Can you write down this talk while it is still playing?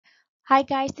Hi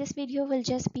guys, this video will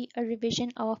just be a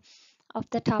revision of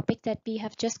the topic that we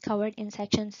have just covered in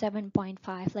section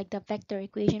 7.5, like the vector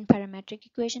equation, parametric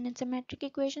equation, and symmetric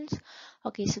equations.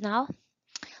 Okay, so now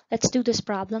let's do this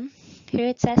problem. Here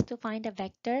it says to find a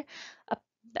vector,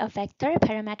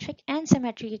 parametric, and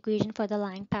symmetric equation for the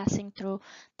line passing through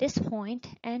this point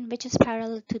and which is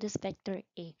parallel to this vector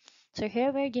A. So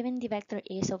here we're given the vector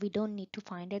A, so we don't need to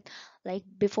find it. Like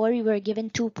before, we were given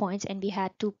 2 points and we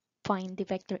had to find the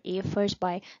vector A first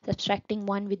by subtracting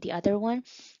one with the other one.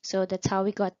 So that's how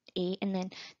we got A and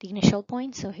then the initial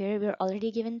point. So here we're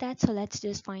already given that. So let's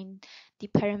just find the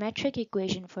parametric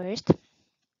equation first.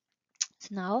 So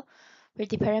now with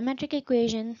the parametric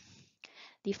equation,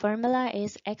 the formula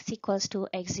is x equals to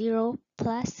x0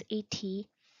 plus at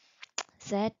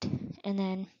z, and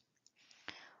then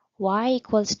y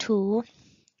equals to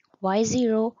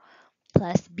y0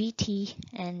 plus bt,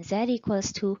 and z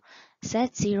equals to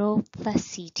z0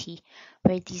 plus ct,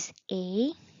 where this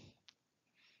a,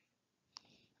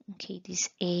 okay, this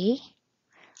a,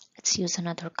 let's use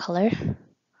another color,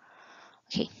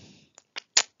 okay,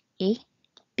 a,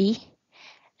 b,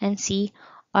 and c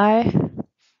are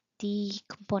the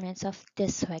components of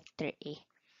this vector A.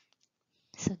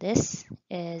 So this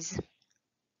is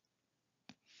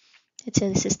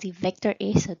the vector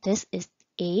A. So this is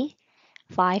A,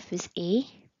 5 is A,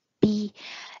 B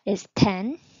is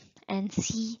 10, and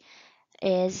C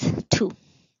is 2.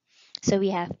 So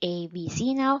we have A, B,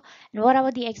 C now. And what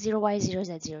about the x0, y0,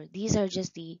 z0? These are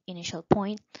just the initial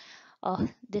point.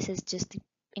 This is just the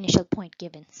initial point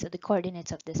given. So the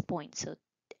coordinates of this point. So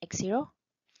x0,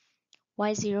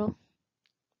 y0,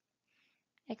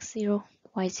 x0,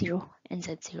 y0, and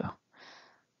z0.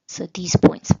 So these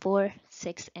points 4,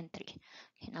 6, and 3.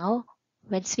 Okay, now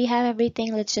once we have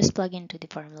everything, let's just plug into the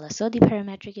formula. So the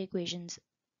parametric equations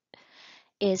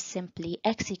is simply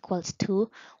x equals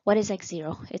to, what is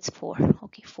x0? It's 4.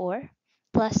 Okay, 4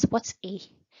 plus what's a?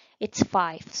 It's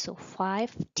 5. So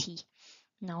 5t.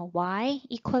 Now y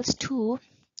equals to,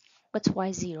 what's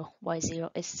y0? y0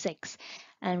 is 6.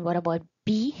 And what about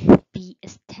b? b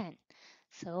is 10.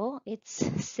 So it's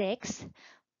 6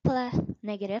 plus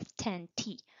negative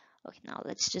 10t. Okay, now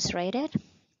let's just write it.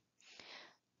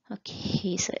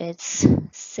 Okay, so it's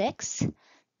 6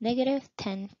 negative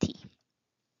 10t.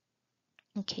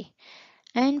 Okay,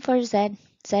 and for z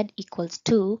equals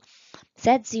to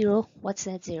z0. What's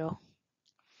z0?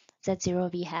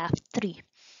 Z0 we have 3,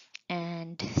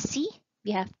 and c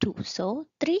we have 2. So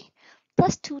 3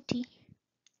 plus 2t.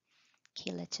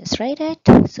 Okay, let's just write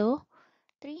it. So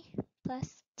 3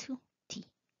 plus 2t.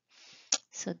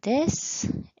 So this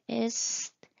is,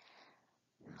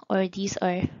 or these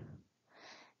are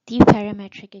the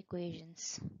parametric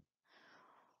equations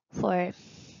for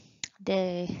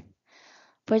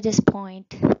this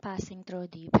point passing through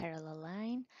the parallel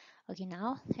line. Okay,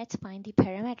 now let's find the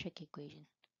parametric equation.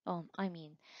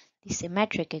 The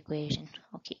symmetric equation.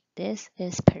 Okay, this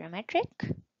is parametric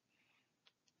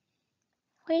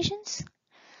equations.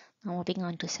 Now moving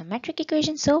on to symmetric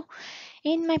equations. So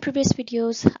in my previous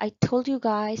videos, I told you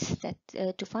guys that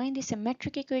to find the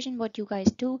symmetric equation, what you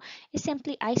guys do is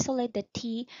simply isolate the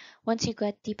t once you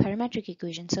get the parametric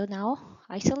equation. So now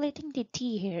isolating the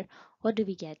t here, what do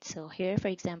we get? So here, for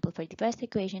example, for the first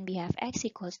equation, we have x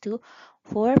equals to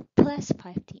 4 plus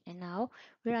 5t. And now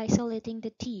we're isolating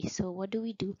the t. So what do?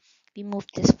 We move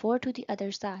this 4 to the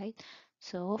other side.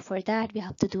 So for that, we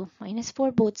have to do minus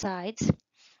 4 both sides.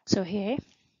 So here,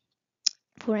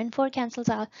 4 and 4 cancels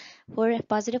out. 4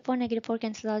 positive 4 negative 4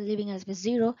 cancels out, leaving us with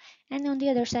 0. And on the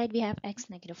other side, we have x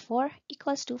negative 4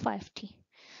 equals to 5t.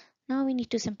 Now we need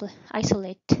to simply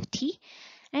isolate t.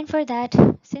 And for that,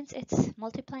 since it's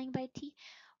multiplying by t,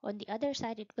 on the other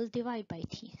side, it will divide by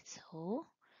t. So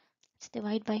let's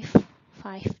divide by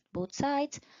 5 both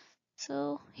sides.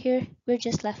 So here, we're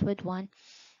just left with 1.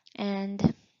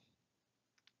 And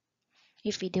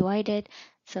if we divide it,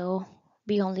 so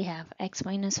we only have x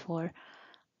minus 4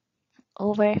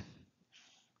 over,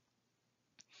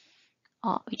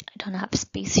 I don't have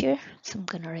space here, so I'm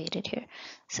gonna write it here.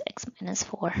 So x minus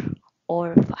 4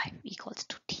 or 5 equals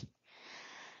to t.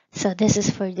 So this is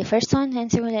for the first one,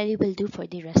 and similarly we'll do for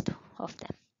the rest of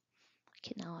them.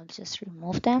 Okay, now I'll just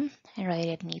remove them and write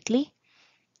it neatly.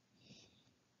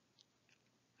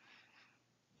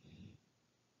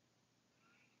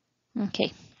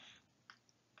 Okay,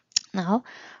 now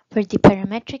for the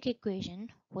parametric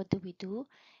equation, what do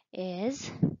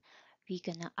is we're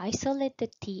gonna isolate the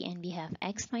t, and we have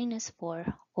x minus 4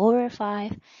 over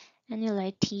 5, and you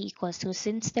write t equals to,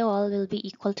 since they all will be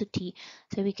equal to t,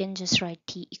 so we can just write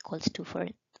t equals to for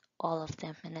all of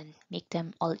them and then make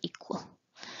them all equal.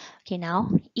 Okay, now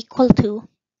equal to,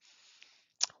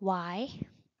 y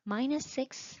minus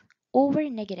 6 over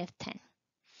negative 10,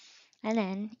 and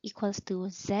then equals to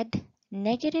z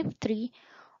negative 3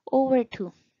 over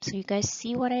 2. So you guys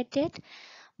see what I did?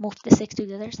 Move the 6 to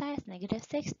the other side, negative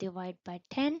 6, divide by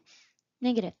 10,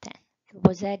 negative 10.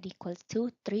 So z equals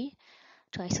to 3.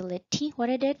 To isolate t, what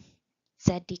I did?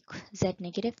 Z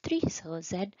negative 3, so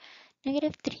z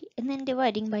negative 3, and then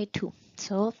dividing by 2.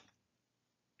 So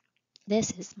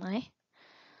this is my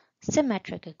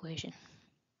symmetric equation.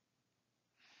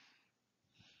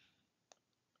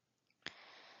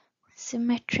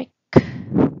 Symmetric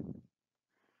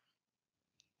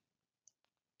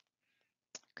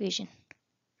equation.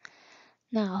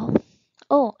 Now,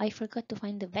 oh, I forgot to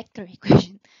find the vector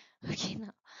equation. Okay,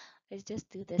 now let's just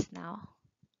do this now.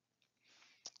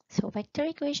 So vector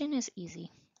equation is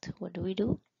easy. So what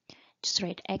do? Just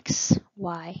write x,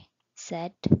 y,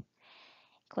 z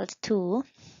equals 2.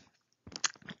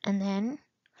 And then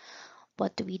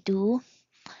what do?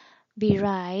 We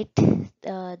write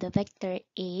the vector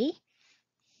a.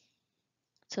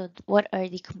 So what are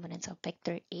the components of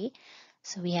vector a?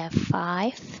 So we have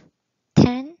 5,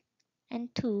 10,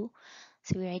 and 2.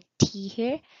 So we write t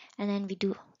here, and then we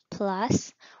do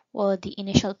plus the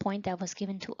initial point that was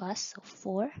given to us. So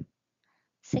 4,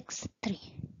 6, 3.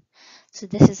 So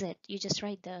this is it. You just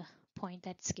write the point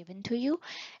that's given to you,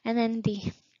 and then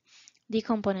the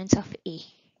components of a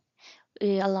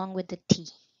along with the t.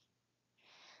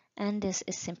 And this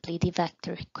is simply the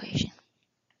vector equation.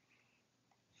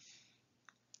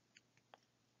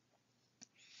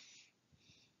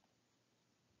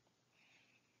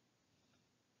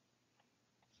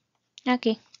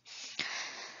 Okay,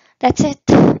 that's it.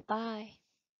 Bye.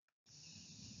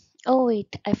 Oh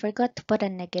wait, I forgot to put a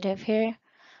negative here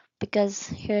because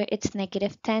here it's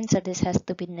negative 10, so this has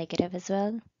to be negative as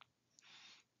well.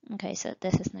 Okay, so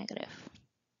this is negative.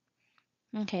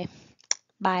 Okay,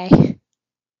 bye.